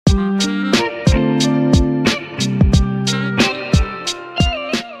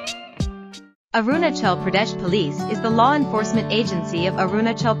Arunachal Pradesh Police is the law enforcement agency of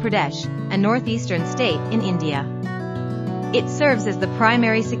Arunachal Pradesh, a northeastern state in India. It serves as the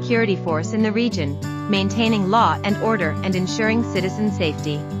primary security force in the region, maintaining law and order and ensuring citizen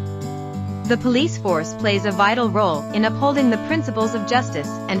safety. The police force plays a vital role in upholding the principles of justice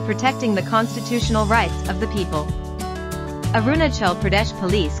and protecting the constitutional rights of the people. Arunachal Pradesh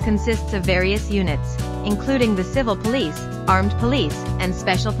Police consists of various units, including the Civil Police, Armed Police, and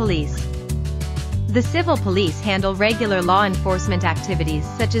Special Police. The Civil Police handle regular law enforcement activities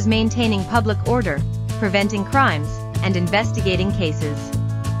such as maintaining public order, preventing crimes, and investigating cases.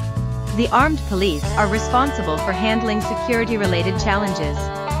 The Armed Police are responsible for handling security-related challenges,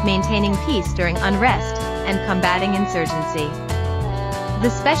 maintaining peace during unrest, and combating insurgency.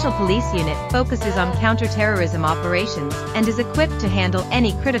 The Special Police Unit focuses on counter-terrorism operations and is equipped to handle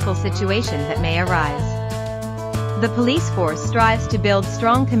any critical situation that may arise. The police force strives to build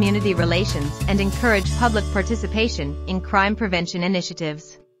strong community relations and encourage public participation in crime prevention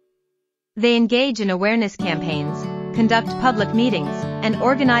initiatives. They engage in awareness campaigns, conduct public meetings, and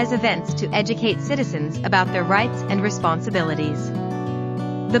organize events to educate citizens about their rights and responsibilities.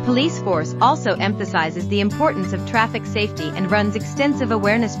 The police force also emphasizes the importance of traffic safety and runs extensive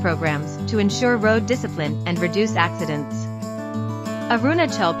awareness programs to ensure road discipline and reduce accidents.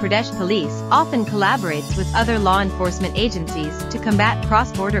 Arunachal Pradesh Police often collaborates with other law enforcement agencies to combat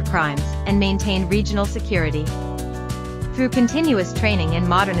cross-border crimes and maintain regional security. Through continuous training and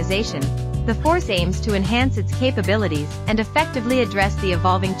modernization, the force aims to enhance its capabilities and effectively address the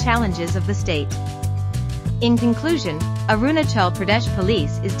evolving challenges of the state. In conclusion, Arunachal Pradesh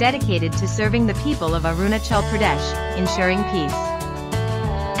Police is dedicated to serving the people of Arunachal Pradesh, ensuring peace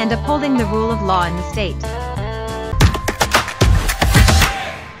and upholding the rule of law in the state.